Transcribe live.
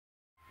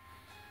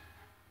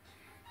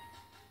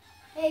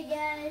Hey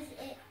guys,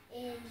 it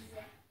is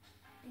the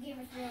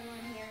Gamer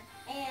 301 here,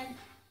 and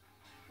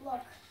look,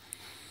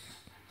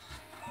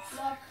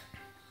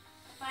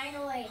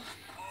 finally,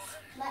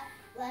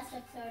 last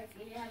episode,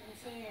 if you haven't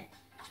seen it,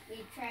 we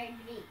tried to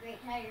beat Great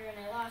Tiger and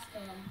I lost to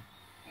him,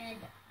 and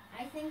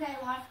I think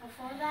I lost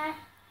before that.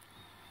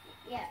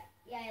 Yeah,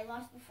 I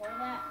lost before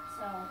that,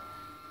 so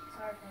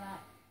sorry for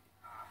that.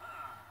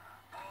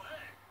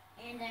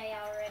 And I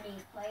already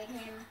played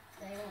him,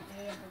 so I won't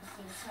be able to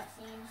see the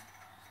cutscenes.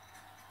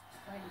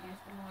 Played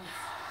against him once.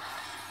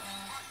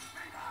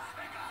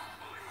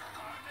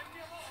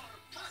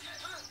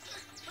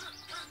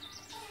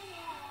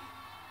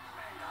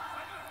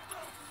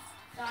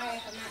 Sorry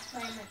if I'm not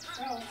playing with the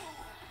pro.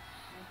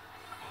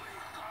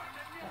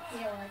 I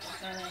feel like a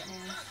pro right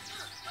now.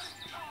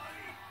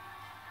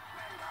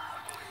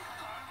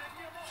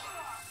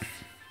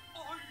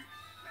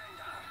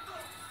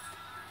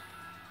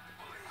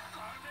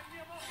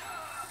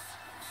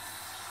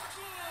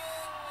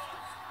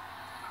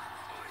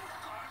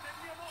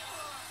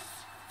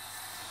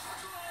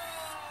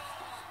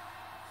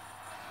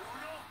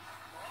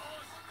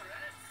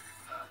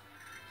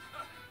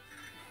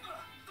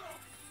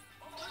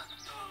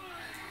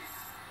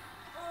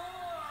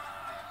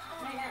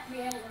 Might not be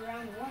able to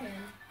round one in,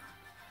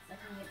 so I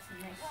can get some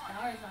nice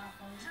stars off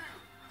them.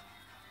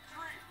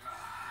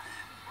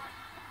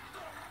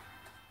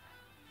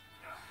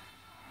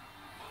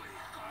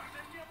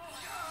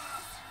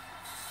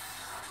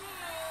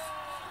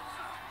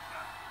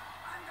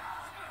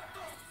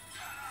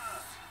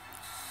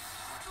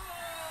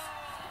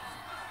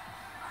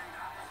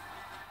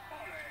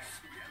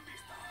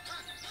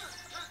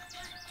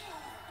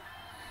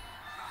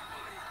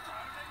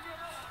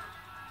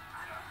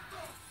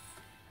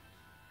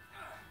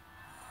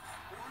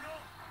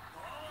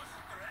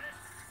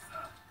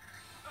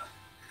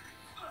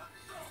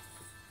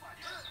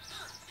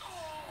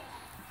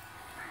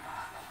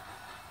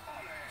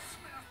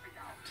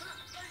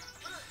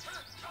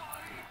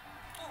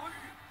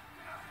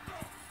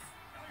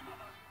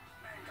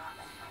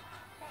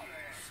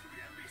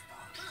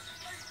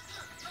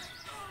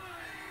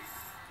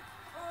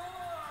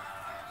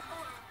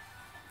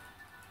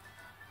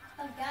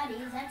 Oh god,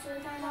 he's actually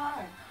kind of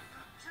hard.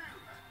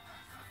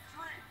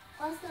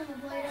 Last time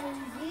I played him,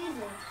 he's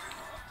easy.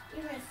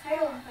 Even his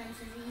title defense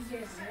is easier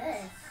than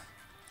this.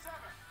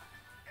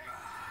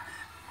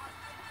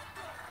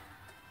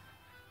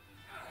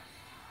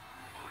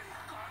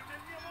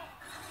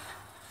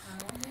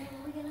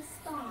 We're gonna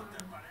stomp.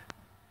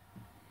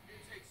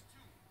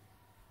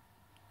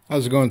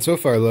 How's it going so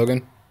far,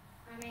 Logan?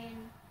 I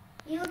mean,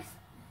 he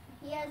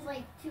has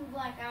like 2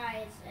 black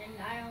eyes, and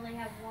I only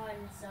have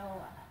 1, so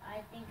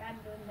I think I'm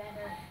doing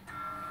better.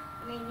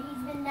 I mean,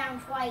 he's been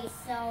down twice,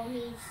 so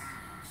he's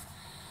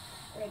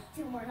like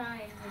 2 more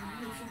times, and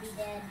he should be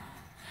dead.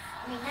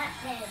 I mean, not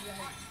dead,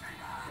 like,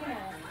 you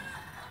know.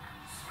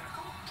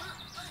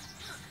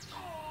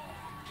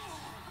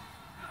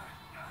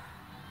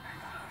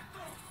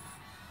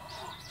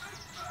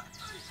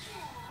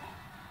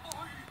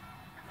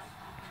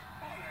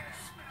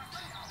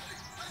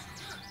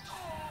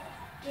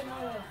 You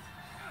know.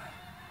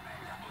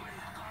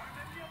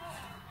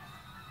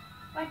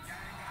 What?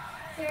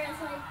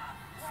 Seriously?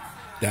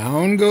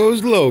 Down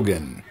goes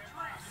Logan.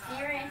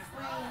 Seriously?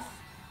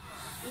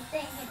 You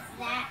think it's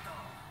that?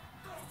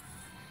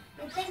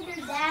 You think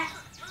you're that?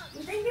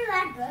 You think you're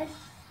that good?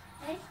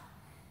 Hey?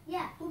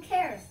 Yeah, who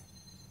cares?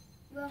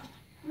 Well,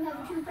 you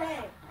have a toupee.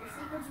 Your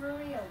secret's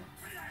revealed.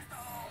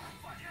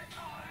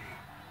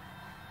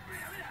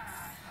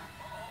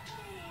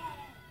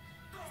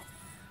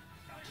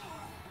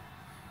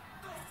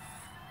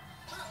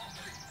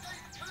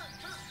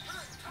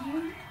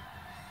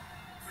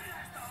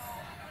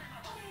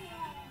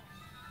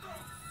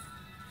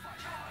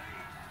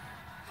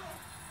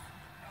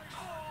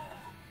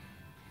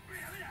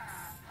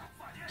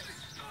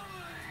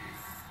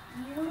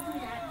 You do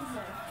not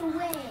deserve to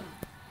win.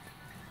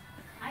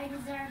 I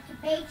deserve to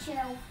bait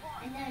you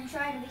and then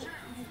try to beat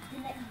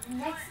the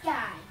next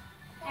guy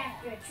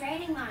after a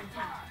training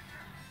montage.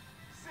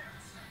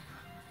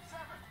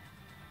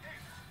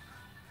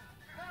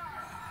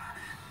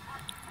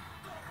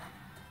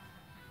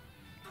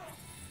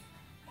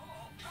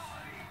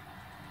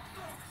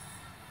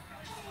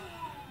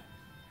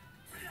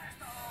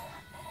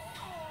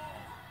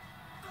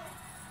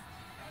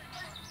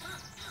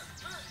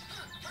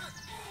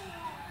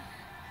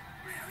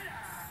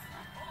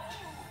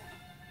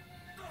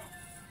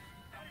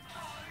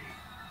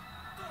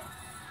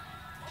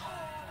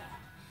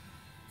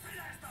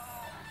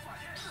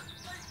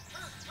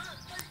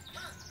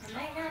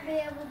 Be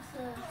able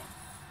to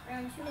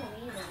round 2 him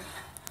either.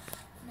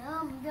 No,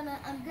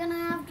 I'm gonna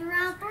have to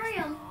round 3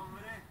 him.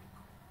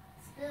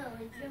 Still,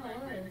 he's gonna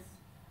lose.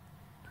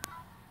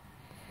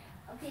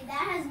 Okay,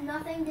 that has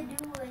nothing to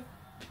do with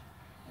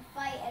the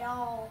fight at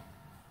all.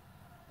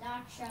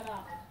 Doc, shut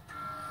up.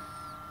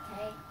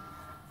 Okay?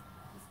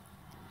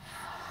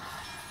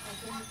 I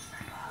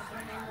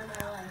can handle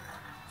my life.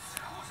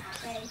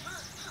 Okay?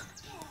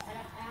 I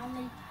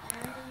only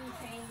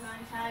train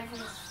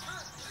montages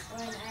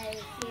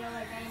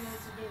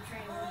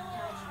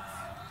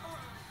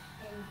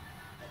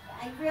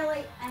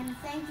I'm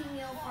thanking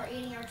you for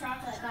eating your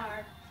chocolate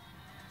bar.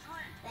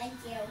 Thank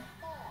you.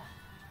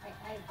 I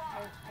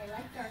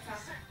like your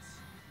chocolate.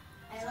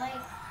 I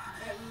like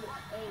that you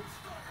ate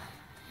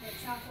the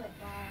chocolate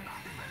bar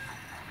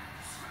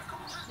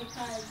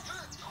because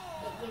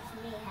it gives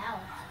me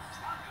health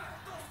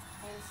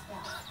and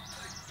stuff.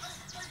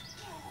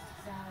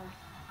 So,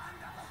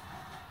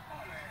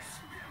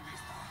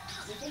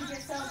 you think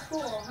you're so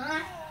cool,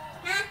 huh?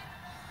 Huh?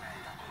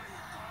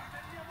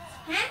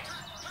 Huh?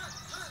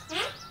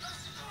 Huh?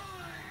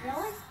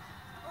 Really?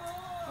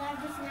 So I've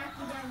just knocked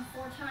you down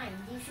 4 times.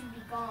 You should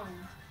be gone.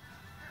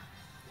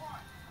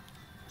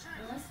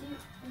 Unless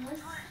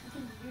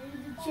because you're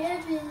the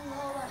champion and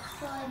all that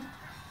fun.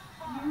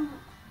 You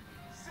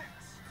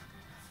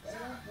stay up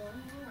one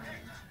more.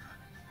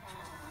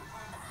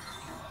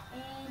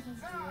 And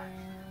he's down.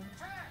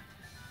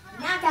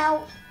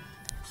 Knockout!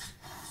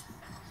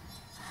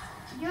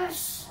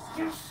 Yes!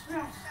 Yes!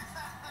 Yes!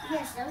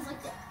 Yes, that was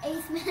like the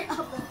 8th minute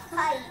of the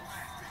fight.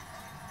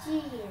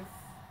 Jeez.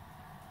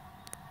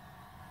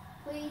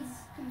 Please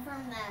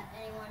confirm that,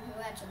 anyone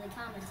who actually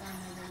comments on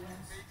my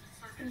videos.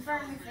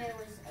 Confirm if it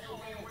was 8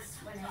 minutes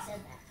when I said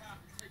that.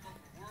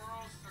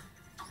 Well,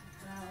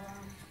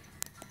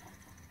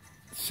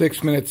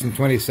 6 minutes and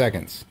 20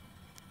 seconds.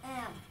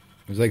 ow.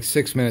 It was like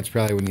 6 minutes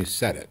probably when you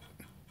said it.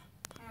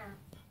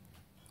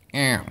 Ow.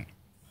 Ow.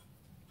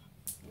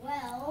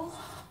 Well,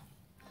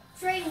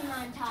 training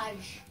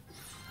montage.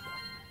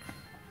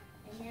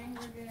 And then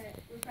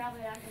we're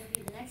probably not gonna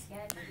be the next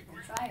guy, but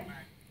we'll try him.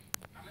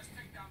 Let's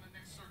take down the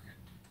next circuit.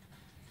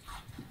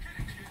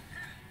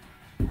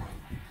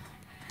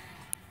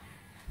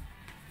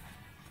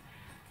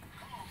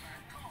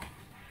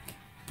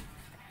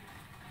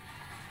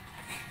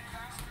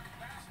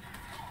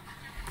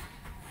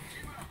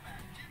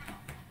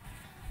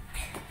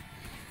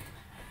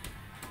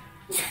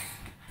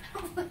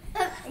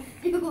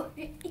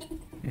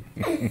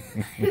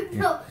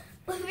 No,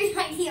 let me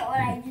idea what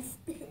I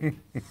just did.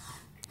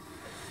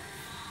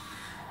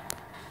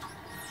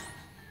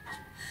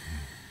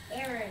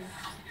 Aaron.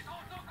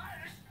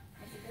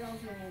 That's a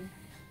girl's name.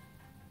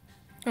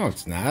 No,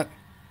 it's not.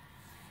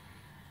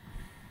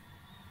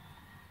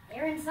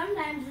 Aaron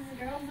sometimes is a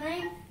girl's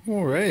name.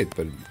 All right,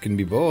 but it can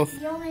be both.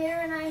 The only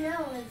Aaron I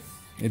know is...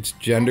 It's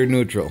gender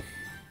neutral.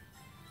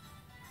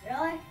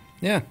 Really?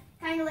 Yeah.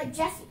 Kind of like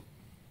Jesse.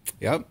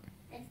 Yep.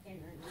 It's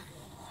gender neutral.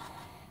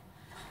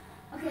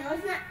 Okay,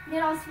 let's not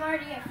get all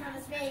smarty for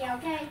this video,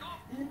 okay?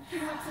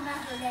 What's the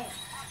master game?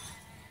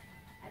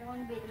 I don't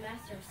want to be the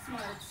master of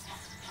smarts,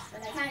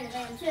 but I kind of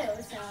am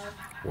too, so...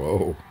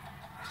 Whoa.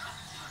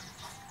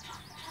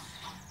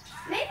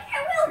 Maybe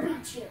I will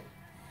beat you.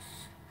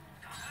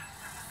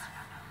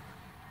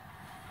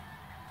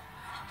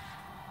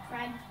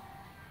 Fred.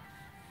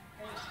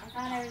 I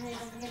thought I was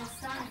able to get a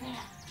star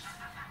there.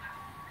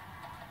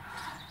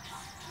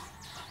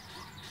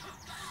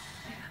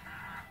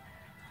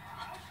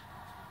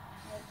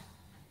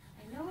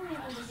 I know I'm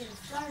able to get a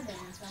star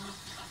there somehow.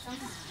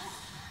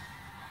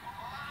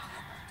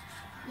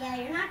 Yeah,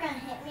 you're not gonna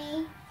hit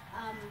me.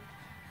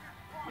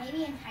 Maybe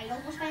in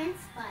title defense,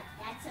 but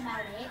that's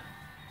about it.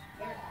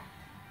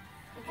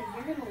 Because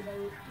you're gonna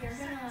wait. You're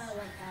gonna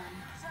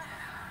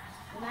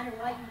no matter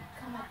what, you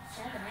come up to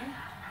 7.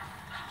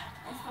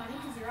 That's funny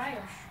because you're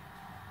Irish.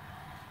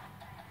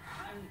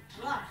 And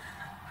luck,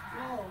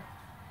 roll,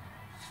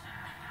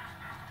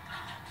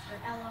 or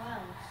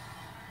LOL,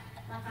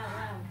 laugh out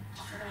loud,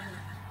 whatever.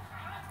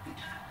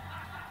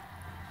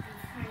 I'm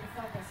trying to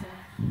focus here.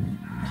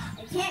 I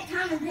can't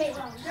commentate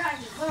while I'm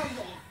driving.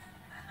 Logan.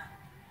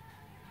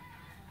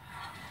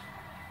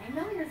 I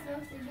know you're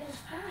supposed to get a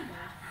star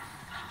there.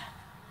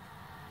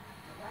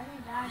 But why did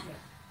I dodge it?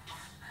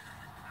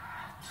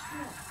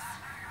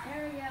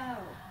 There we go.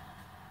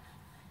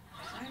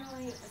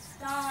 Finally, a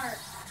star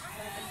so I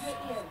can hit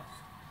you.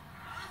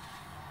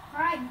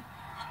 Pride.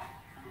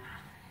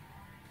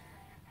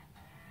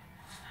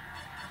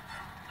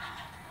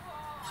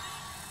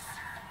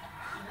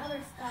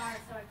 Another star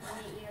so I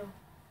can hit you.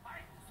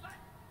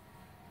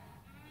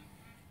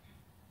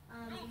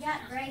 You got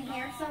gray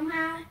hair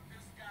somehow?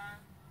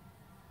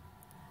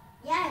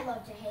 Yeah, I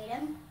love to hate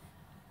him.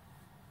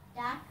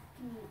 Doc,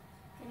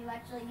 can you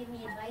actually give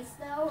me advice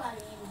though? I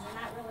mean,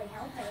 you're not really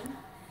helping.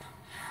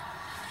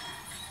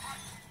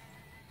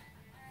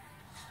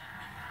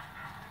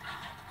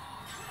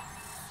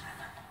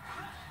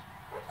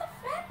 What the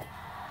flip?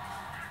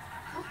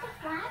 What the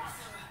flaps?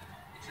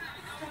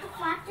 What the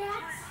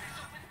flapjacks?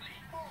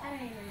 I don't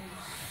even know.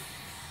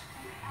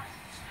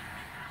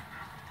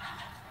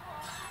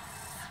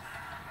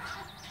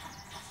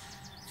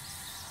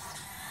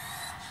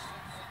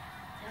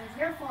 That was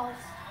your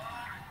fault.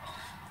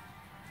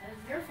 That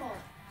was your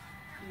fault.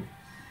 You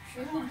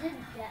shouldn't have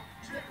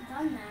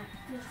done that.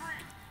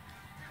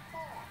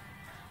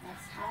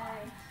 That's how I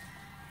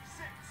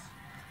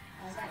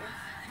got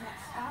that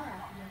star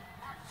off of you.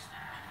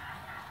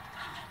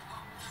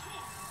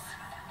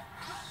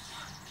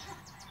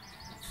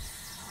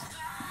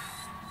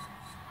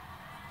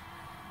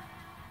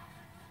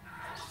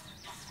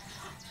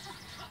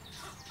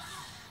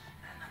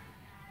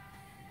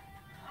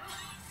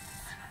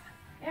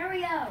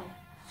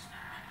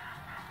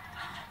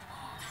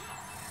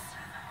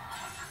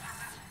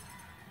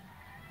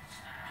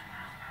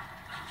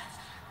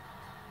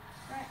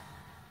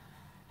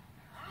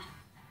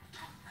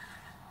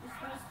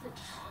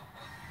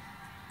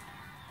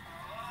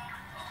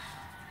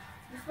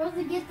 supposed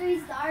to get 3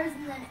 stars,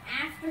 and then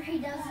after he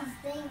does his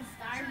thing,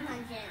 star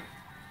punch him.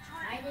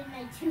 Why didn't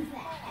I do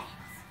that?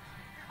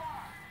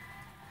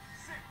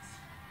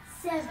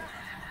 7.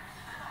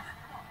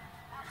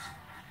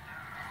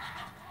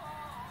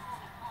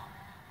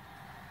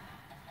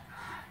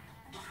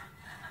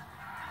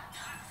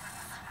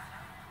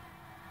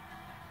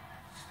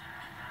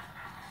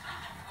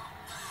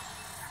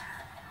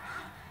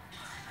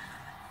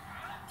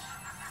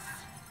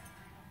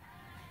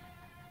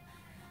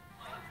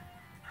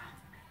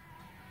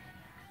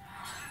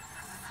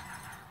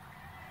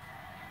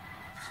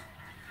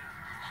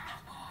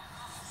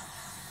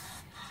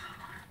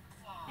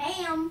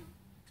 Bam!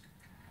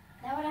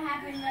 That would have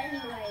happened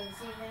anyways,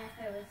 even if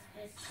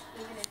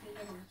he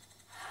didn't.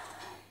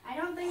 I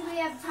don't think we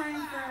have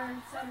time for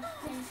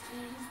Substinsky.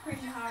 He's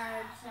pretty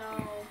hard, so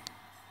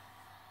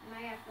I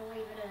might have to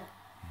leave it at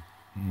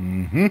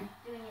Mm-hmm.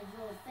 doing his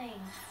little thing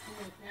to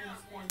make them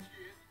spin.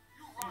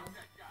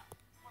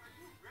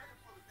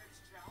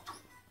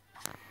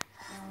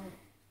 So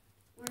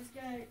we're just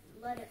gonna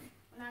let it.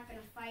 We're not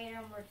gonna fight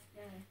him. We're just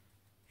gonna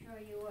show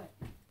you what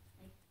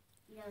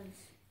he does.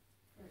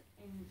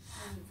 And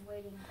he's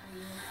waiting for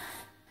you.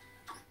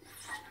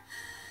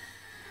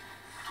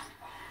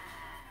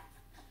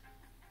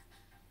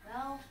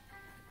 Well,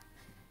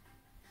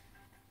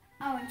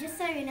 oh, and just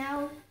so you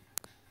know,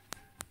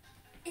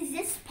 is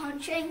this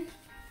punching?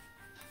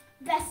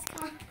 Best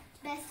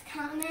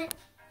comment,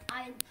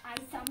 I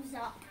thumbs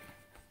up.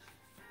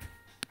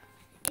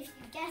 If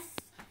you guess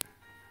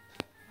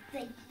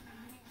that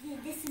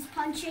this is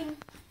punching,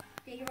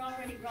 then you're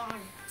already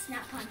wrong. It's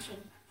not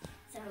punching.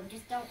 So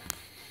just don't.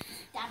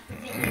 Stop the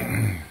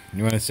video.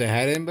 You want to say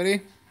hi to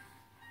anybody?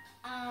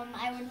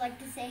 I would like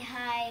to say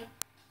hi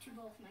to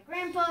both my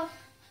grandpa, my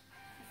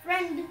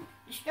friend,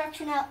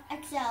 Destruction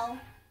XL,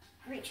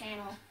 great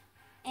channel,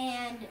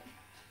 and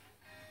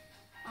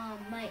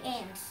my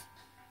aunts.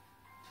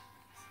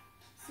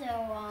 So,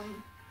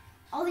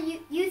 all of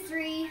you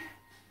three,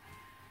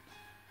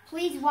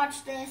 please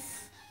watch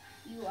this.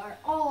 You are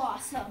all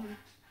awesome.